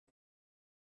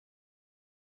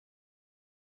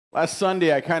Last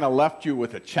Sunday, I kind of left you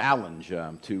with a challenge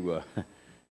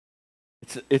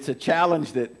it's a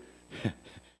challenge that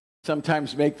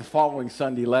sometimes make the following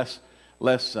Sunday less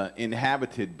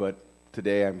inhabited, but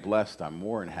today I'm blessed, I'm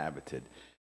more inhabited.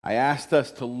 I asked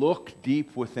us to look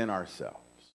deep within ourselves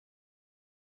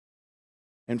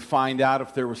and find out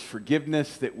if there was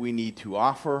forgiveness that we need to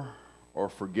offer or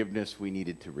forgiveness we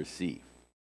needed to receive.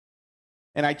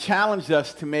 And I challenged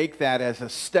us to make that as a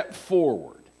step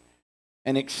forward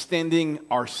and extending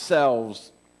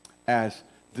ourselves as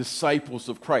disciples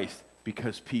of Christ,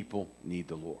 because people need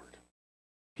the Lord.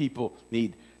 People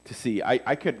need to see.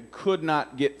 I could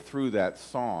not get through that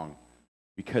song,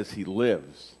 Because He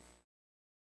Lives,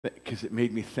 because it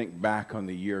made me think back on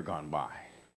the year gone by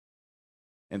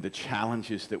and the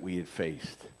challenges that we had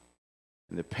faced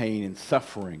and the pain and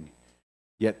suffering,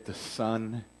 yet the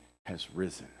sun has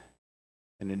risen.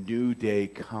 And a new day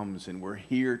comes, and we're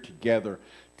here together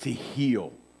to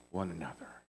heal one another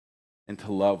and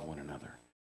to love one another.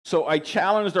 So I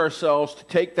challenged ourselves to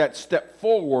take that step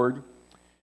forward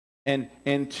and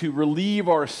to relieve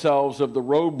ourselves of the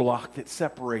roadblock that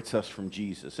separates us from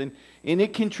Jesus. And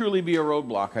it can truly be a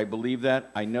roadblock. I believe that.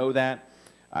 I know that.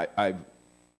 I've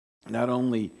not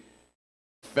only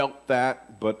felt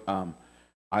that, but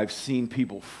I've seen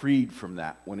people freed from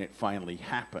that when it finally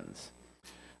happens.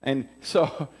 And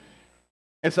so,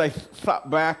 as I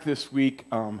thought back this week,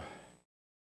 I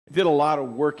did a lot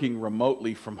of working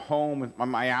remotely from home.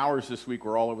 My hours this week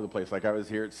were all over the place. Like I was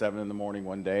here at 7 in the morning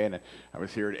one day, and I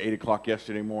was here at 8 o'clock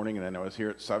yesterday morning, and then I was here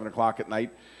at 7 o'clock at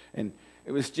night. And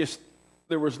it was just,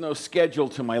 there was no schedule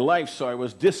to my life, so I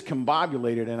was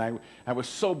discombobulated. And I was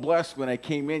so blessed when I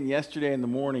came in yesterday in the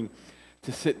morning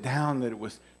to sit down that it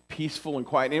was peaceful and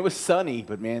quiet. And it was sunny,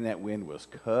 but man, that wind was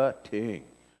cutting.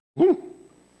 Woo!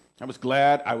 I was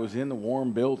glad I was in the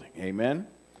warm building. Amen?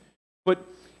 But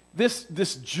this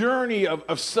journey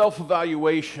of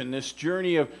self-evaluation, this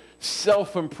journey of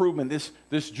self-improvement,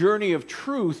 this journey of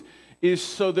truth is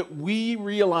so that we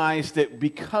realize that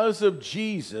because of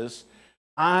Jesus,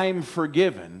 I'm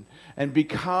forgiven, and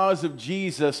because of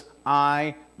Jesus,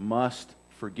 I must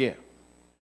forgive.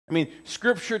 I mean,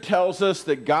 Scripture tells us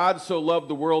that God so loved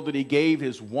the world that He gave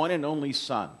His one and only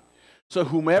Son. So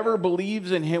whomever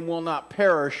believes in Him will not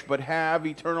perish, but have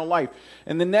eternal life.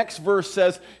 And the next verse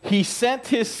says, He sent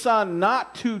His Son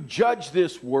not to judge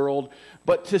this world,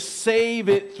 but to save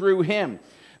it through Him.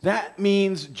 That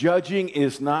means judging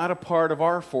is not a part of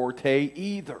our forte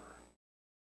either.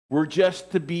 We're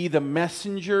just to be the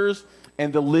messengers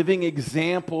and the living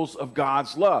examples of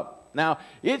God's love. Now,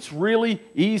 it's really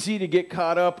easy to get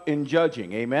caught up in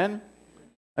judging. Amen?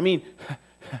 I mean,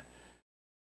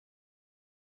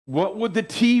 what would the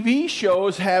TV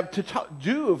shows have to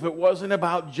do if it wasn't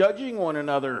about judging one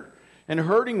another and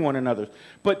hurting one another?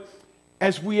 But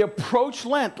as we approach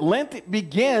Lent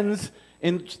begins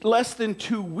in less than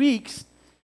 2 weeks.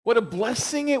 What a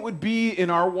blessing it would be in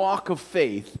our walk of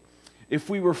faith if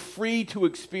we were free to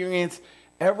experience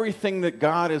everything that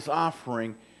God is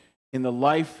offering in the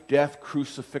life, death,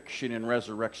 crucifixion, and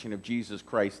resurrection of Jesus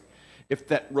Christ. If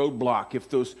that roadblock, if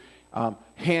those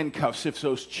handcuffs, if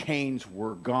those chains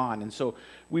were gone. And so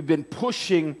we've been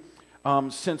pushing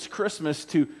since Christmas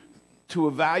to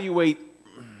evaluate,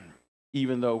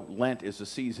 even though Lent is a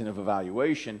season of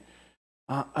evaluation,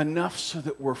 enough so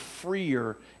that we're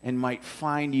freer and might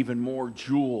find even more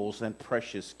jewels and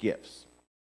precious gifts.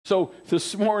 So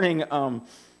this morning,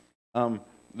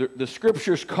 the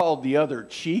Scripture's called the other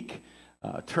cheek,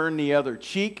 turn the other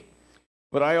cheek,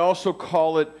 but I also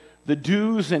call it the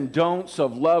do's and don'ts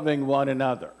of loving one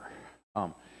another,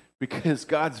 because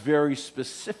God's very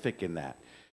specific in that.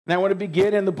 And I want to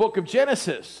begin in the book of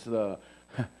Genesis.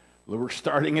 We're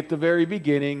starting at the very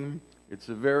beginning. It's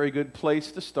a very good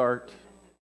place to start.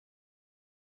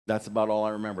 That's about all I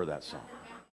remember that song.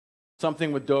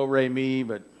 Something with do, re, mi,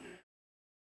 but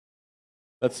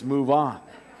let's move on.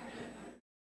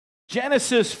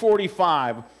 Genesis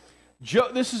 45.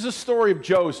 This is a story of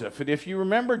Joseph. And if you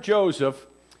remember Joseph,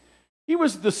 he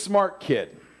was the smart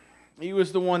kid. He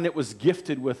was the one that was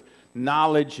gifted with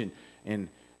knowledge and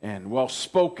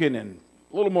well-spoken and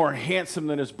a little more handsome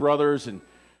than his brothers. And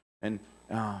they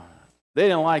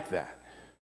didn't like that.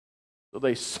 So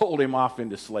they sold him off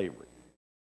into slavery.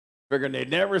 Figuring they'd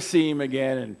never see him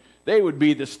again, and they would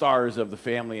be the stars of the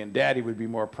family, and Daddy would be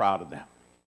more proud of them.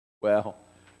 Well,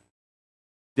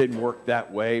 didn't work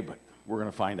that way, but we're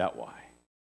going to find out why.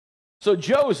 So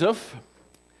Joseph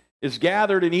is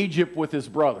gathered in Egypt with his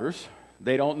brothers.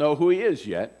 They don't know who he is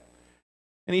yet.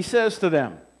 And he says to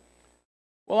them,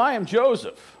 "Well, I am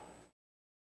Joseph."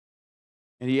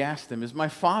 And he asked them, "Is my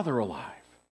father alive?"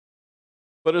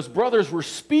 But his brothers were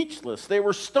speechless. They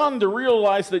were stunned to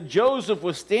realize that Joseph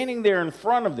was standing there in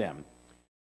front of them.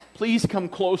 "Please come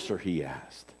closer," he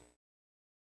asked.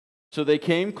 So they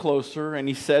came closer, and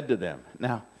he said to them,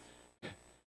 "Now,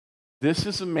 this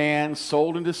is a man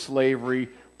sold into slavery,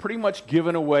 pretty much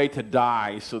given away to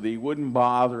die so that he wouldn't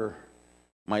bother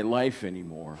my life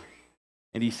anymore."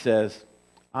 And he says,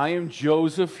 "I am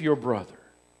Joseph, your brother,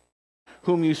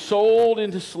 whom you sold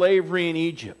into slavery in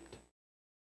Egypt.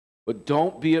 But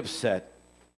don't be upset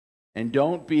and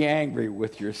don't be angry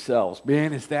with yourselves."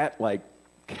 Man, is that like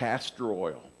castor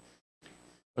oil?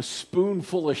 A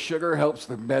spoonful of sugar helps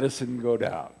the medicine go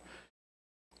down.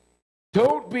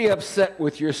 "Don't be upset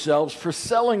with yourselves for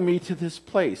selling me to this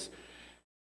place."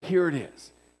 Here it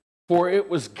is. "For it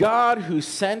was God who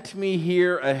sent me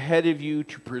here ahead of you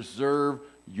to preserve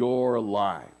your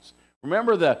lives."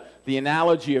 Remember the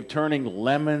analogy of turning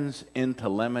lemons into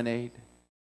lemonade?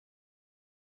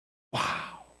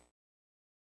 Wow.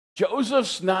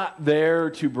 Joseph's not there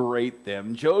to berate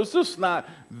them. Joseph's not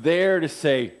there to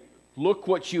say, "Look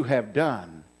what you have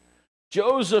done."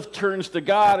 Joseph turns to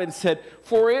God and said,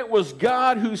 "For it was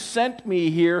God who sent me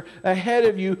here ahead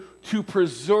of you to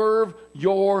preserve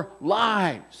your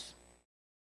lives.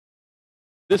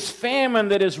 This famine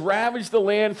that has ravaged the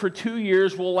land for 2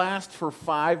 years will last for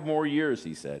 5 more years,"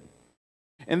 he said.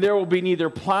 "And there will be neither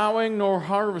plowing nor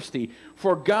harvesting.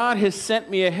 For God has sent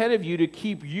me ahead of you to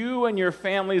keep you and your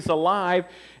families alive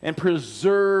and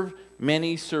preserve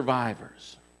many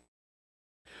survivors.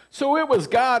 So it was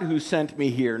God who sent me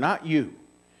here, not you.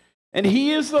 And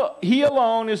he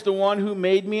alone is the one who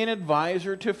made me an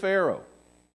advisor to Pharaoh,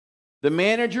 the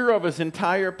manager of his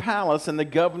entire palace and the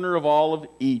governor of all of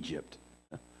Egypt."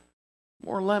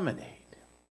 More lemonade.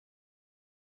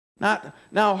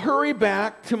 Now hurry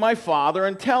back to my father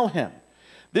and tell him,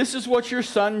 "This is what your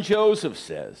son Joseph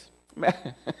says."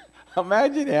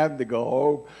 Imagine having to go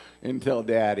home and tell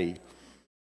Daddy,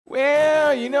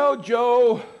 "Well, you know,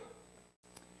 Joe,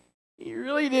 he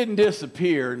really didn't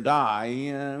disappear and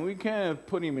die. We kind of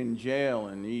put him in jail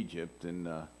in Egypt, and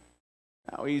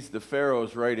now he's the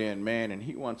Pharaoh's right-hand man, and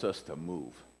he wants us to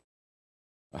move."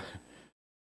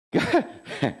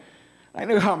 I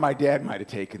knew how my dad might have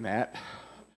taken that.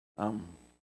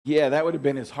 Yeah, that would have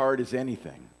been as hard as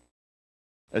anything.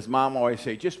 As Mom always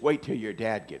say, "Just wait till your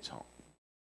dad gets home."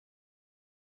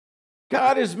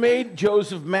 "God has made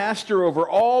Joseph master over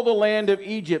all the land of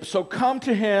Egypt, so come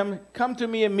to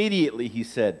me immediately," he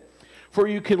said. "For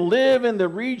you can live in the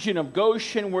region of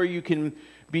Goshen, where you can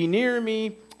be near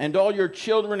me and all your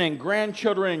children and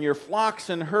grandchildren and your flocks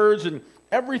and herds and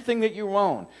everything that you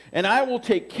own. And I will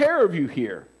take care of you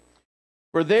here.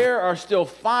 For there are still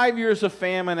 5 years of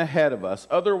famine ahead of us.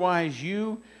 Otherwise,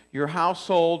 you, your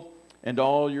household, and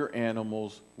all your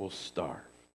animals will starve."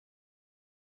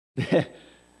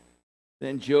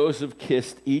 Then Joseph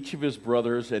kissed each of his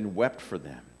brothers and wept for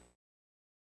them.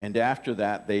 And after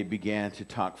that, they began to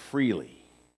talk freely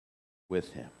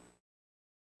with him.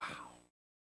 Wow.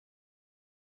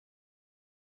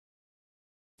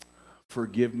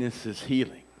 Forgiveness is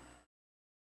healing.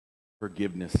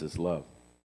 Forgiveness is love.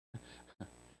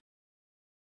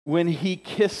 When he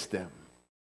kissed them,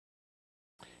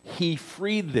 he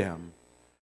freed them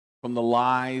from the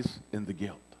lies and the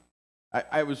guilt.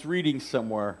 I was reading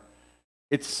somewhere,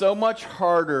 it's so much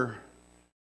harder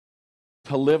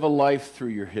to live a life through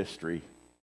your history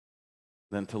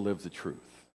than to live the truth.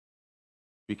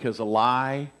 Because a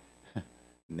lie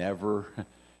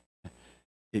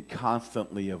it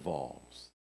constantly evolves,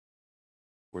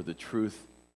 where the truth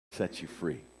sets you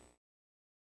free.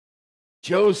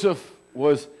 Joseph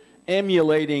was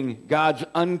emulating God's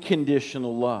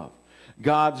unconditional love,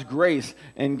 God's grace,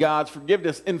 and God's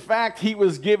forgiveness. In fact, he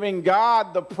was giving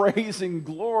God the praise and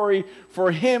glory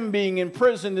for him being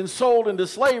imprisoned and sold into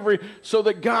slavery so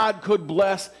that God could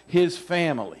bless his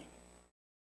family.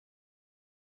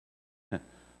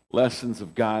 Lessons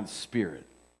of God's Spirit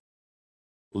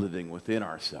living within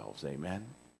ourselves. Amen.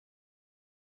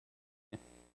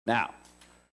 Now,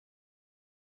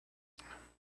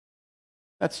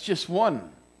 that's just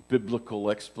one biblical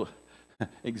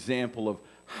example of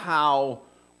how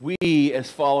we as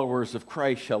followers of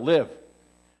Christ shall live.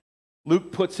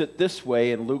 Luke puts it this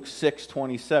way in Luke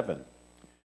 6:27.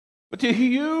 "But to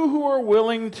you who are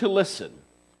willing to listen,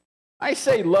 I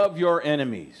say, love your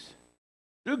enemies.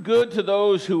 Do good to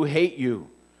those who hate you.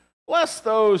 Bless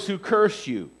those who curse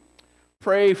you.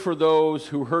 Pray for those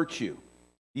who hurt you."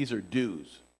 These are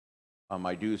do's.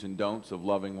 My do's and don'ts of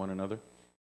loving one another.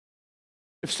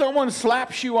 "If someone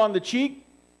slaps you on the cheek,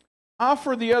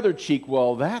 offer the other cheek."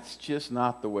 Well, that's just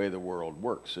not the way the world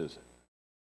works, is it?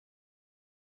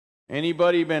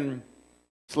 Anybody been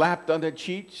slapped on the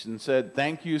cheeks and said,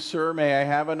 "Thank you, sir, may I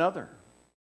have another?"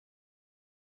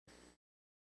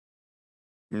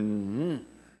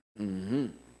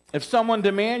 If someone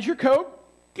demands your coat,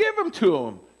 give them to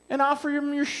them and offer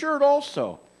him your shirt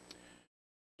also.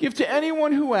 Give to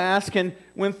anyone who asks, and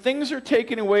when things are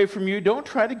taken away from you, don't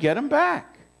try to get them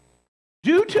back.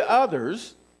 Do to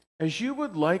others as you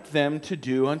would like them to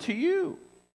do unto you.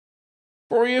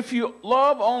 For if you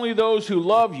love only those who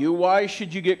love you, why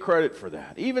should you get credit for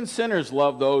that? Even sinners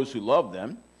love those who love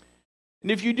them. And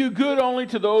if you do good only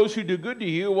to those who do good to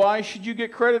you, why should you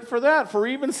get credit for that? For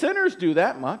even sinners do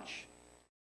that much.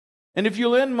 And if you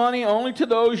lend money only to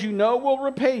those you know will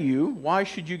repay you, why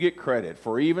should you get credit?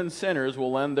 For even sinners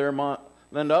will lend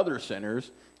other sinners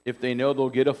if they know they'll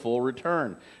get a full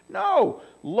return. No,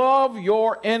 love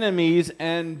your enemies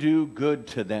and do good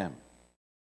to them.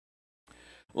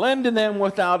 Lend to them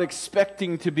without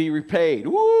expecting to be repaid.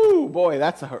 Woo, boy,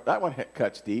 that one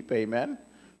cuts deep, amen?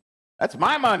 That's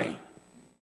my money.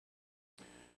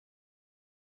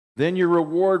 Then your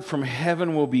reward from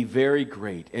heaven will be very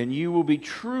great, and you will be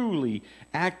truly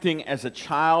acting as a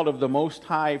child of the Most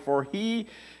High, for He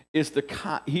is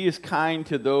kind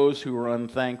to those who are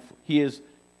unthankful. He is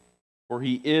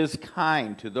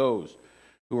kind to those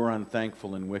who are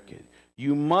unthankful and wicked.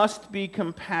 You must be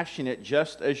compassionate,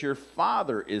 just as your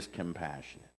Father is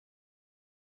compassionate.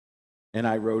 And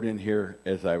I wrote in here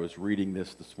as I was reading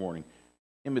this morning,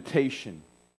 imitation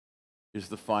is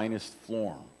the finest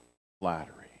form of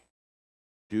flattery.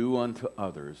 Do unto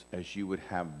others as you would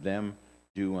have them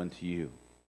do unto you,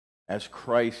 as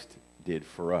Christ did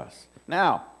for us.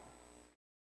 Now,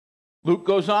 Luke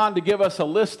goes on to give us a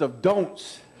list of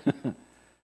don'ts. Do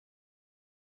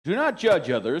not judge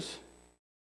others,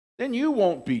 then you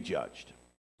won't be judged.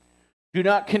 Do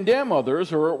not condemn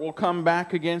others, or it will come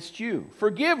back against you.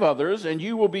 Forgive others, and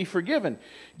you will be forgiven.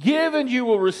 Give, and you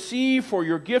will receive, for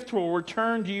your gift will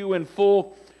return to you in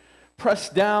full,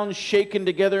 pressed down, shaken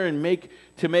together, and make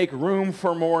room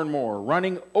for more and more,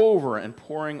 running over and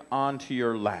pouring onto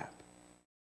your lap.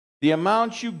 The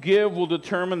amount you give will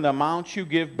determine the amount you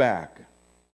give back.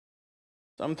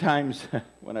 Sometimes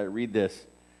when I read this,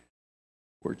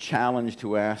 we're challenged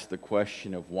to ask the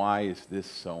question of, why is this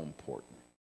so important?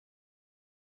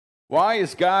 Why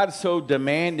is God so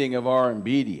demanding of our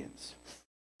obedience?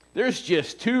 There's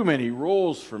just too many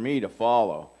rules for me to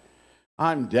follow.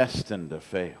 I'm destined to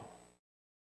fail.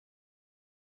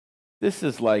 This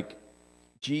is like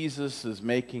Jesus is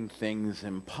making things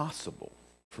impossible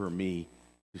for me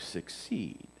to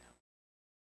succeed.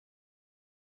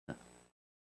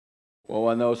 Well,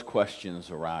 when those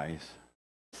questions arise,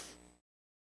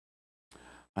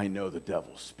 I know the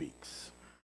devil speaks.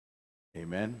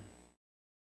 Amen?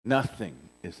 Nothing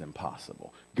is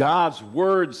impossible. God's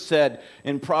word said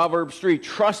in Proverbs 3,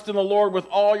 trust in the Lord with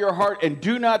all your heart and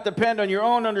do not depend on your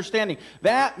own understanding.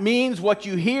 That means what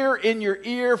you hear in your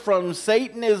ear from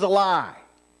Satan is a lie.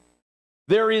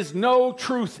 There is no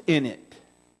truth in it.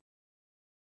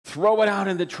 Throw it out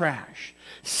in the trash.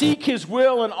 Seek his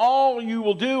will in all you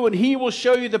will do, and he will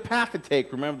show you the path to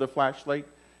take. Remember the flashlight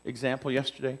example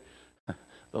yesterday?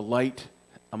 The light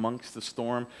amongst the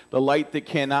storm, the light that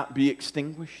cannot be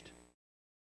extinguished.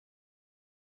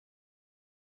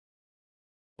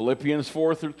 Philippians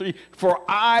 4:3, for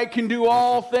I can do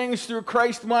all things through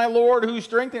Christ my Lord who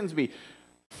strengthens me.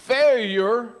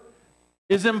 Failure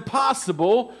is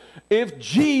impossible if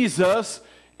Jesus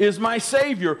is my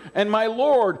Savior and my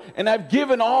Lord, and I've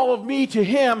given all of me to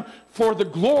him for the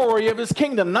glory of his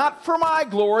kingdom, not for my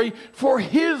glory, for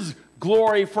his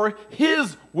glory, for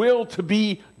his will to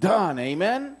be done.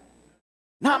 Amen?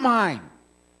 Not mine.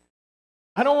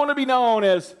 I don't want to be known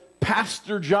as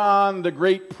Pastor John, the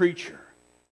great preacher.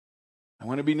 I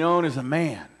want to be known as a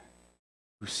man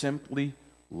who simply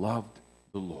loved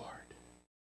the Lord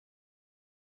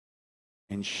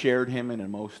and shared him in a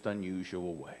most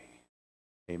unusual way.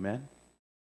 Amen?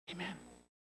 Amen.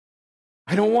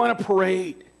 I don't want a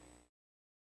parade.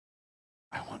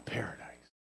 I want paradise.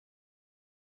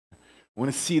 I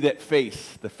want to see that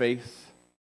face, the face.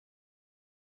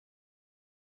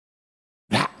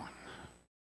 That one.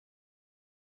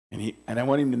 And I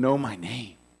want him to know my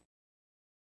name.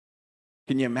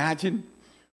 Can you imagine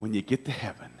when you get to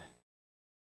heaven,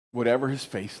 whatever his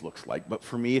face looks like, but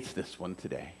for me it's this one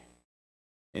today.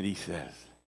 And he says,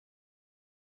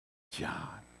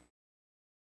 John,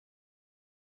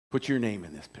 put your name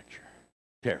in this picture.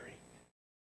 Terry,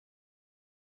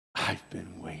 I've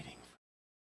been waiting.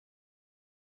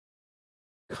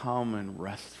 Come and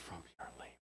rest from your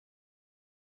labor.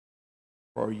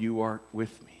 For you are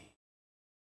with me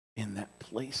in that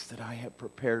place that I have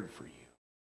prepared for you.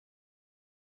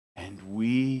 and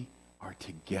we are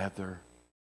together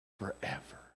forever.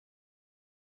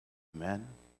 Amen?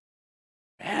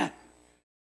 Man,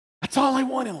 that's all I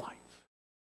want in life.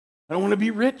 I don't want to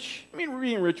be rich. I mean,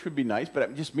 being rich would be nice, but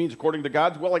it just means according to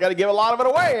God's will, I got to give a lot of it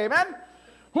away. Amen?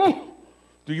 Whew.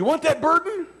 Do you want that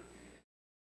burden?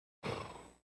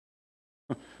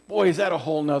 Boy, is that a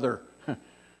whole nother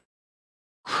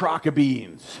crock of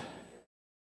beans.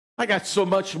 I got so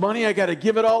much money, I got to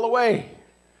give it all away.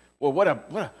 Well, what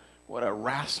a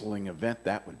wrestling event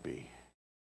that would be.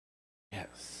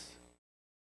 Yes.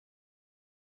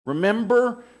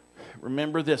 Remember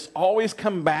this. Always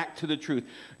come back to the truth.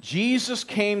 Jesus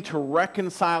came to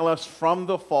reconcile us from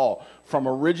the fall, from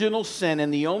original sin,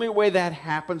 and the only way that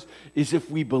happens is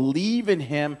if we believe in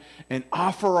him and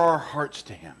offer our hearts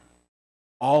to him.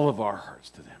 All of our hearts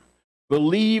to them.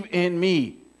 Believe in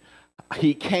me.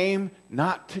 He came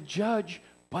not to judge,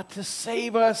 but to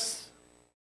save us.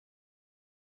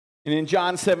 And in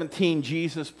John 17,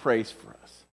 Jesus prays for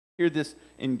us. Hear this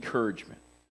encouragement.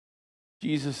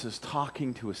 Jesus is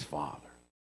talking to his Father.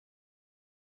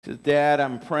 He says, Dad,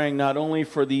 I'm praying not only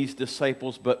for these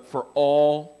disciples, but for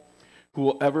all who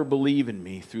will ever believe in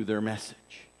me through their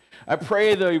message. I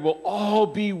pray they will all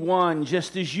be one,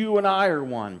 just as you and I are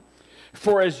one.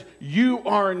 For as you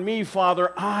are in me,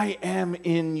 Father, I am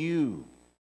in you.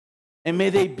 And may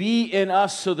they be in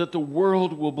us so that the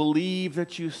world will believe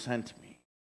that you sent me.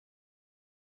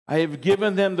 I have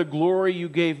given them the glory you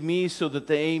gave me so that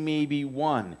they may be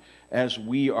one as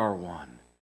we are one.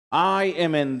 I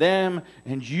am in them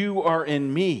and you are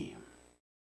in me.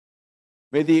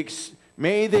 May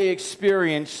they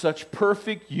experience such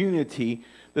perfect unity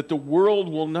that the world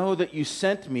will know that you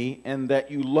sent me and that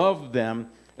you loved them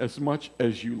as much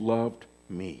as you loved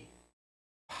me.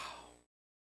 Wow.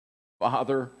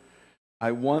 Father,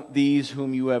 I want these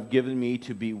whom you have given me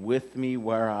to be with me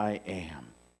where I am.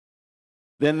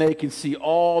 Then they can see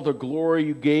all the glory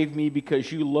you gave me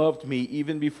because you loved me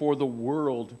even before the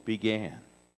world began.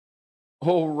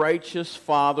 Oh, righteous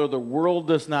Father, the world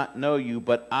does not know you,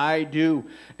 but I do,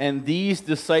 and these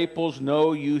disciples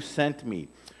know you sent me.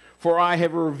 For I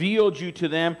have revealed you to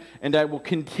them, and I will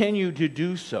continue to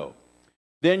do so.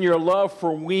 Then your love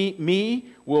for me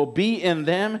will be in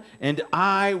them, and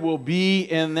I will be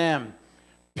in them.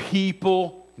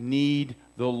 People need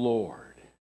the Lord.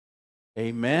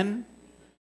 Amen?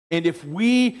 And if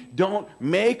we don't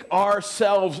make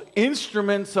ourselves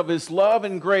instruments of his love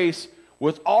and grace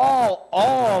with all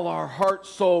our heart,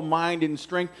 soul, mind, and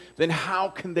strength, then how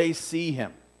can they see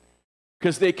him?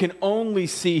 Because they can only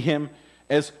see him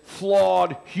as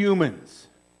flawed humans.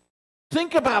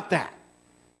 Think about that.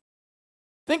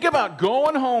 Think about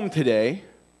going home today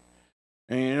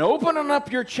and opening up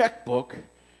your checkbook,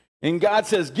 and God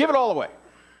says, give it all away.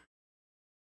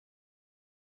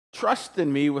 Trust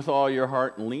in me with all your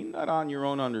heart and lean not on your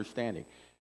own understanding,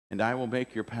 and I will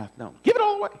make your path known. Give it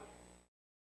all away.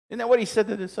 Isn't that what he said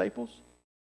to the disciples?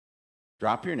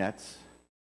 Drop your nets,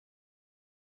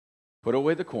 put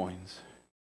away the coins,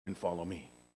 and follow me.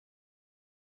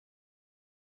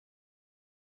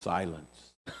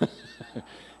 Silence.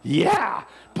 Yeah,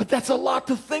 but that's a lot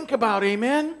to think about,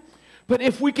 amen? But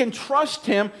if we can trust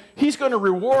him, he's going to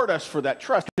reward us for that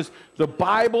trust, because the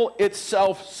Bible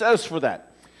itself says for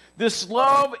that. This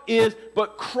love is,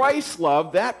 but Christ's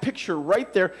love, that picture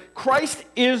right there, Christ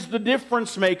is the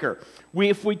difference maker.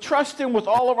 If we trust him with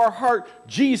all of our heart,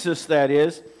 Jesus that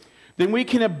is, then we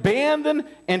can abandon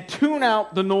and tune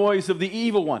out the noise of the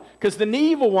evil one. Because the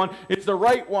evil one is the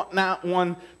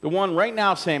one right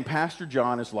now saying, Pastor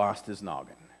John has lost his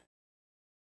noggin.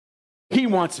 He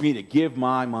wants me to give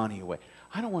my money away.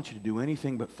 I don't want you to do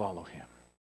anything but follow him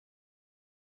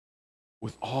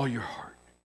with all your heart,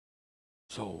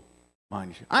 soul,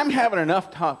 mind. I'm having enough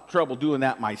trouble doing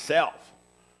that myself.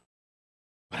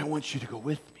 But I want you to go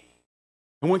with me.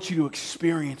 I want you to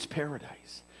experience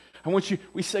paradise.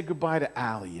 We said goodbye to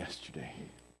Allie yesterday.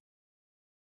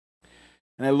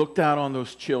 And I looked out on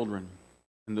those children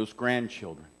and those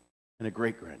grandchildren and a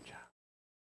great-grandchild.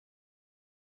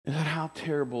 And how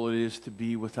terrible it is to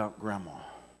be without grandma.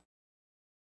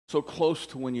 So close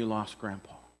to when you lost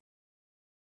grandpa.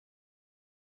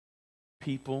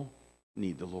 People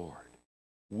need the Lord.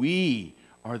 We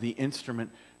are the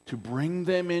instrument to bring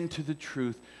them into the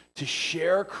truth, to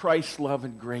share Christ's love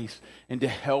and grace, and to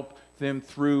help them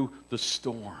through the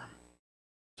storm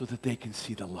so that they can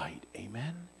see the light.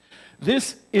 Amen?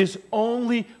 This is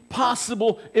only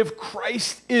possible if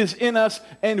Christ is in us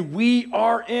and we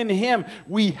are in him.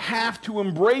 We have to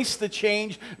embrace the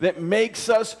change that makes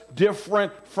us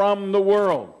different from the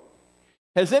world.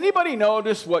 Has anybody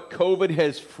noticed what COVID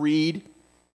has freed?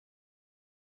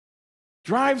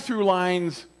 Drive-through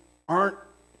lines aren't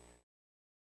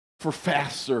for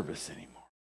fast service anymore.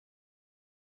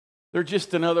 They're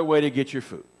just another way to get your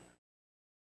food.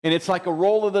 And it's like a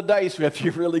roll of the dice if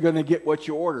you're really going to get what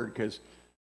you ordered, because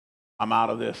I'm out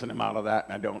of this and I'm out of that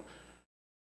and I don't.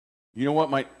 You know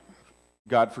what,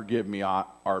 God forgive me,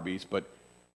 Arby's, but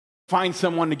find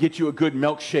someone to get you a good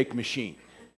milkshake machine.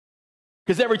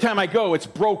 Because every time I go, it's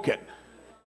broken.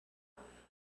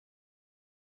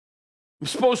 I'm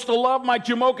supposed to love my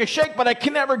Jamocha shake, but I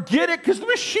can never get it because the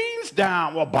machine's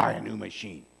down. Well, buy a new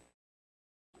machine.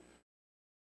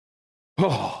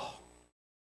 Oh,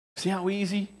 see how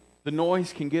easy the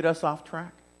noise can get us off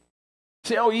track?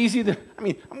 See how easy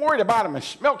I'm worried about a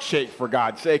milkshake, for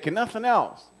God's sake, and nothing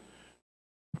else.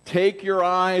 Take your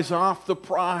eyes off the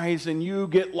prize and you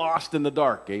get lost in the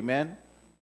dark. Amen?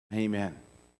 Amen.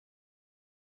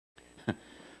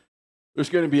 There's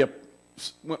going to be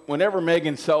whenever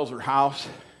Megan sells her house,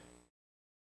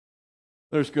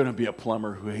 there's going to be a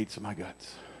plumber who hates my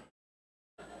guts.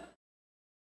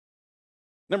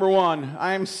 Number one,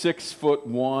 I'm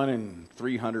 6'1" and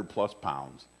 300 plus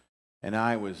pounds, and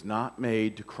I was not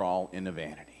made to crawl into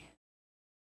vanity.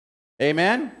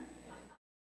 Amen?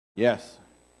 Yes.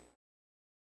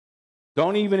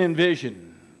 Don't even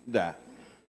envision that.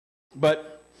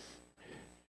 But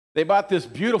they bought this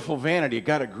beautiful vanity. It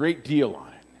got a great deal on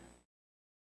it.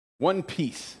 One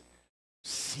piece,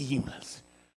 seamless,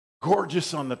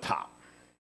 gorgeous on the top.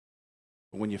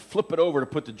 But when you flip it over to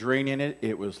put the drain in it,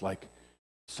 it was like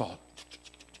salt.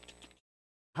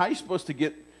 How are you supposed to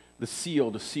get the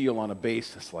seal to seal on a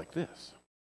basis like this?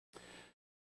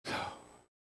 So,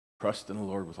 trust in the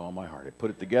Lord with all my heart. I put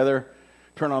it together,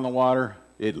 turn on the water,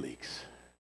 it leaks.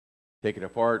 Take it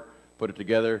apart, put it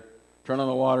together, turn on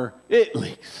the water, it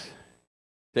leaks.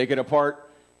 Take it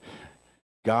apart.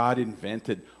 God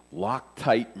invented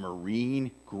Loctite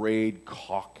marine grade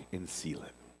caulk and sealant.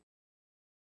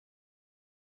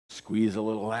 Squeeze a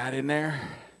little of that in there,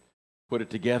 put it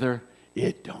together,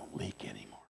 it don't leak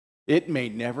anymore. It may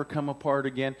never come apart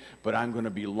again, but I'm going to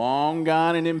be long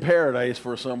gone and in paradise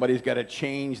for somebody's got to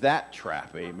change that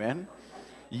trap. Amen?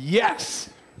 Yes.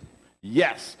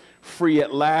 Yes. Free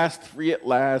at last, free at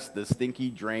last. The stinky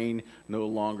drain no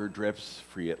longer drips.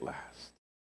 Free at last.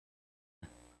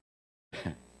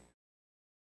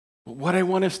 But what I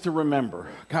want us to remember,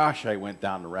 gosh, I went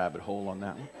down the rabbit hole on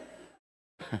that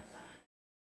one,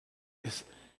 is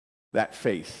that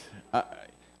face.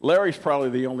 Larry's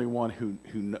probably the only one who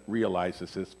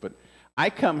realizes this, but I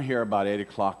come here about 8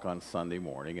 o'clock on Sunday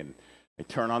morning, and I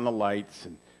turn on the lights,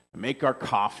 and I make our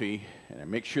coffee, and I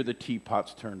make sure the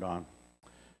teapot's turned on.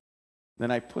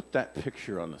 Then I put that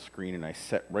picture on the screen, and I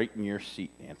sat right in your seat,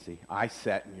 Nancy. I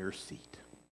sat in your seat.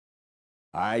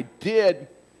 I did.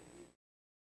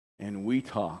 And we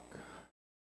talk.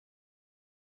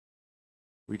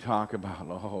 We talk about,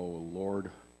 oh,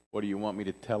 Lord, what do you want me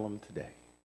to tell them today?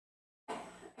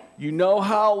 You know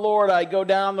how, Lord, I go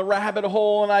down the rabbit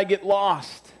hole and I get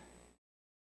lost.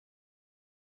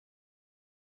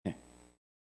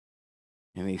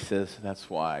 And he says, that's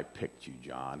why I picked you,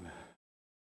 John.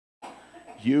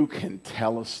 You can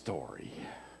tell a story.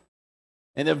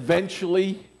 And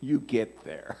eventually you get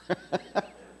there.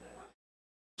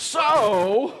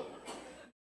 So,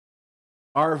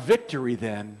 our victory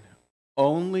then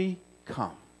only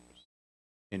comes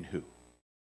in who?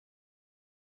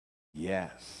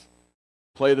 Yes.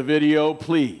 Play the video,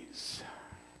 please.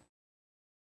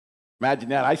 Imagine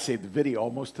that. I saved the video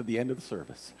almost to the end of the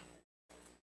service.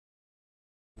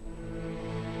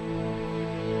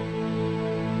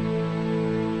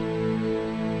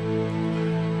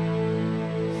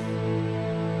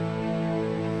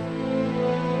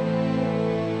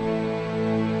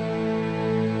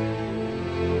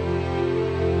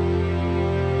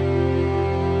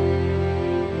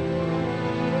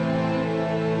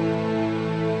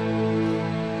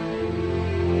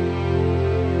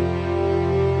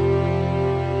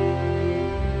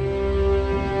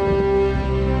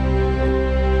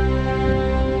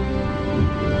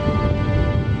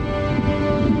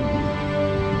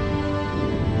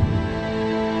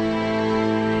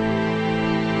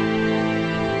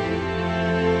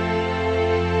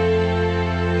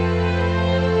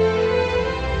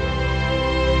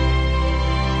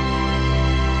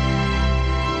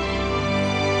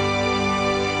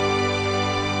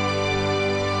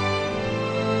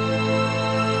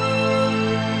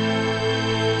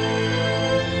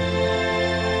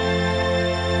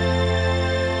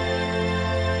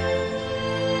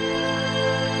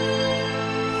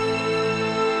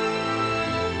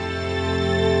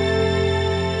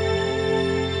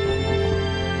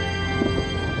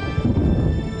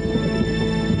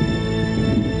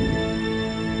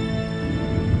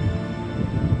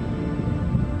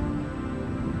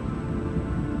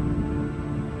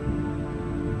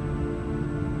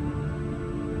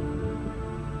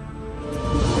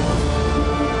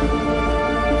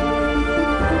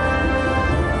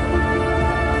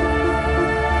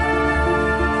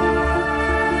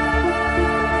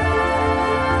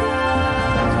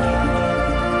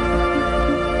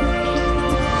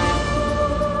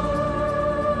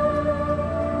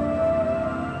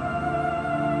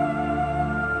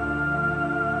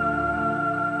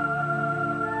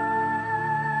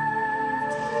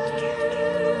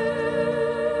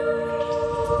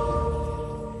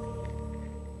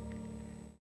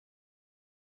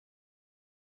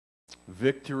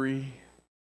 Victory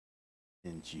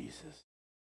in Jesus.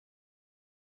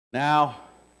 Now,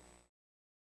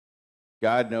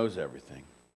 God knows everything.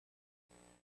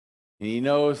 And he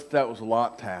knows that was a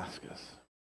lot to ask us.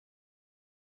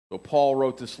 So Paul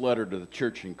wrote this letter to the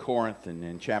church in Corinth, and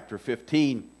in chapter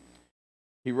 15,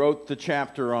 he wrote the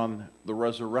chapter on the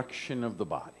resurrection of the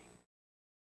body.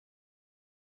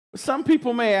 But some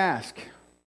people may ask,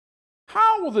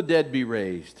 how will the dead be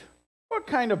raised? What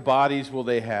kind of bodies will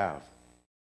they have?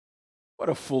 What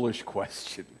a foolish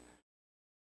question.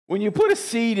 When you put a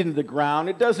seed into the ground,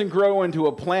 it doesn't grow into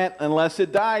a plant unless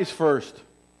it dies first.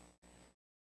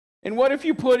 And what if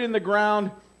you put in the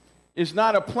ground is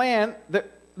not a plant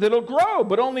that'll grow,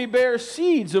 but only bears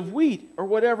seeds of wheat or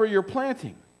whatever you're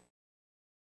planting?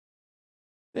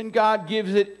 Then God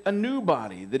gives it a new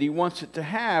body that he wants it to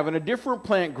have, and a different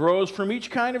plant grows from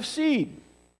each kind of seed.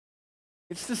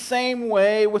 It's the same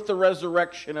way with the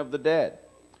resurrection of the dead.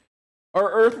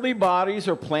 Our earthly bodies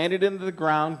are planted into the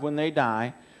ground when they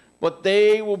die, but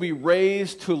they will be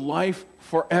raised to life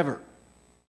forever.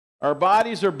 Our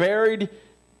bodies are buried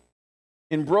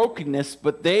in brokenness,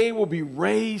 but they will be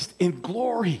raised in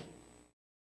glory.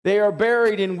 They are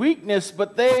buried in weakness,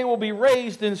 but they will be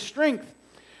raised in strength.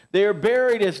 They are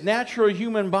buried as natural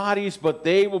human bodies, but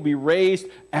they will be raised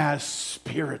as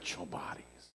spiritual bodies.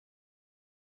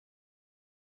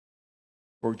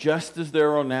 For just as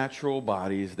there are natural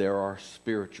bodies, there are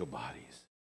spiritual bodies.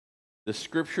 The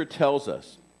scripture tells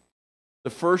us the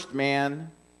first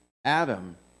man,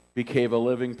 Adam, became a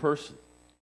living person.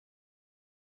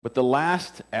 But the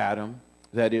last Adam,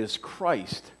 that is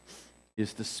Christ,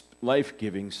 is the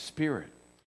life-giving spirit.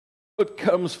 What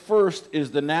comes first is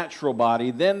the natural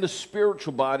body, then the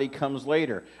spiritual body comes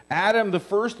later. Adam, the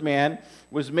first man,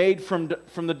 was made from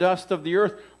the dust of the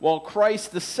earth, while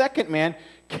Christ, the second man,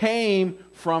 came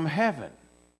from heaven,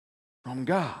 from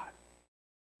God.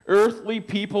 Earthly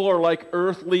people are like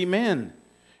earthly men,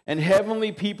 and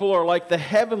heavenly people are like the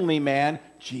heavenly man,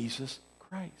 Jesus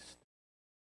Christ.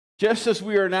 Just as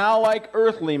we are now like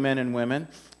earthly men and women,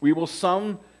 we will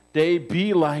someday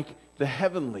be like the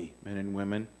heavenly men and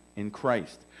women in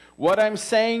Christ. What I'm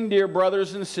saying, dear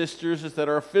brothers and sisters, is that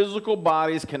our physical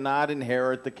bodies cannot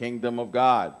inherit the kingdom of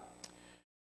God.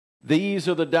 These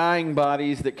are the dying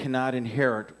bodies that cannot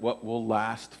inherit what will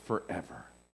last forever.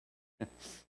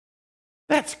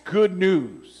 That's good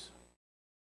news.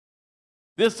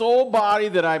 This old body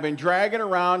that I've been dragging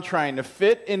around trying to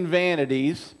fit in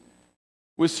vanities,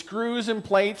 with screws and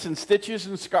plates and stitches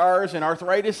and scars and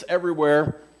arthritis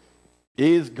everywhere,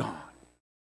 is gone.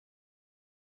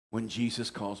 When Jesus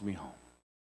calls me home,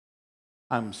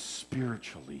 I'm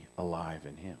spiritually alive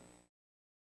in him.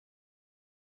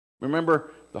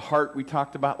 Remember the heart we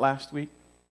talked about last week?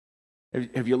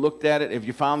 Have you looked at it? Have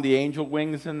you found the angel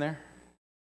wings in there?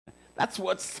 That's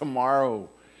what's tomorrow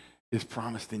is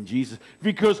promised in Jesus.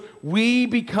 Because we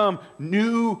become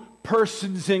new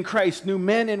persons in Christ, new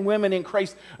men and women in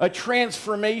Christ. A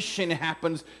transformation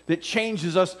happens that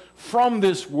changes us from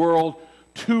this world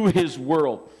to his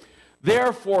world.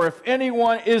 Therefore, if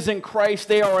anyone is in Christ,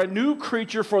 they are a new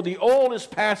creature, for the old is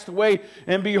passed away,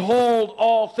 and behold,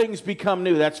 all things become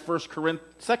new. That's 2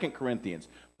 Corinthians.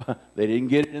 They didn't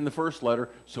get it in the first letter,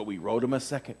 so we wrote them a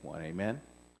second one. Amen?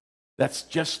 That's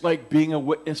just like being a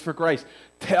witness for Christ.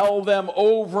 Tell them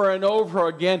over and over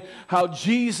again how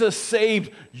Jesus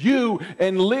saved you,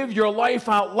 and live your life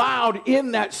out loud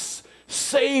in that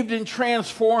saved and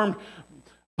transformed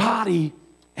body,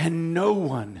 and no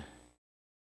one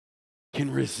can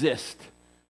resist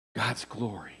God's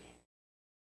glory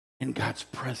and God's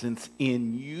presence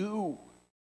in you.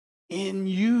 In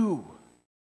you.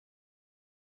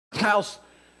 Klaus,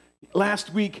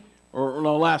 last week, or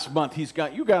no, last month, you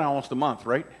got almost a month,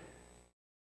 right?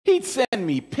 He'd send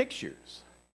me pictures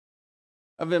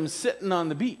of him sitting on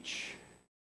the beach,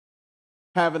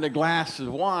 having a glass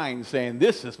of wine, saying,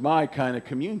 "This is my kind of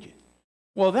communion."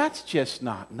 Well, that's just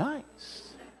not nice.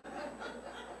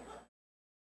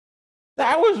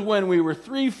 That was when we were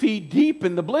 3 feet deep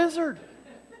in the blizzard.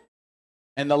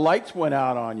 And the lights went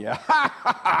out on you.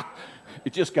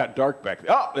 It just got dark back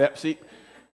there. Oh, yep, see.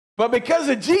 But because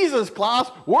of Jesus,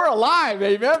 Klaus, we're alive,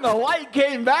 amen. The light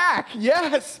came back,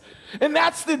 yes. And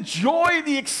that's the joy,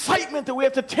 the excitement that we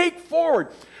have to take forward.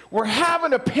 We're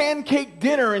having a pancake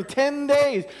dinner in 10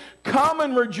 days. Come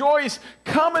and rejoice.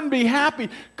 Come and be happy.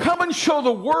 Come and show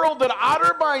the world that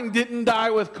Otterbein didn't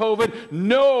die with COVID.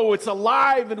 No, it's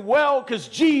alive and well because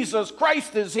Jesus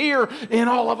Christ is here in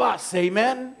all of us.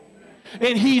 Amen?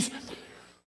 And he's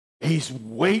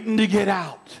waiting to get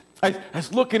out. I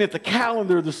was looking at the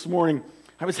calendar this morning.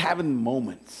 I was having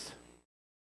moments.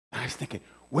 I was thinking,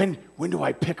 when do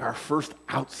I pick our first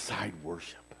outside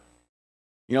worship?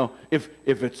 You know, if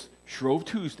it's Shrove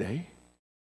Tuesday,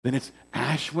 then it's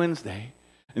Ash Wednesday,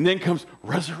 and then comes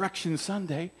Resurrection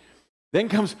Sunday, then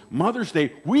comes Mother's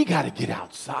Day. We got to get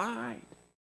outside.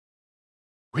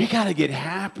 We got to get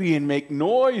happy and make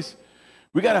noise.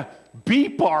 We got to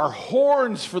beep our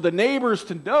horns for the neighbors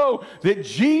to know that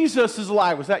Jesus is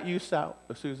alive. Was that you,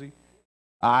 Susie?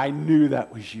 I knew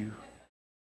that was you.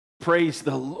 Praise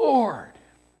the Lord.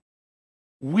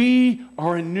 We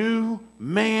are a new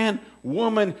man,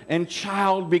 woman, and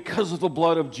child because of the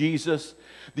blood of Jesus.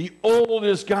 The old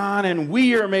is gone and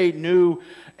we are made new,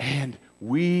 and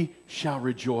we shall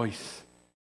rejoice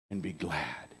and be glad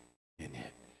in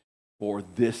it. For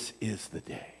this is the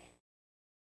day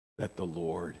that the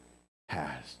Lord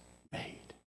has made.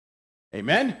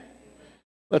 Amen?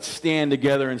 Let's stand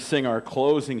together and sing our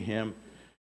closing hymn.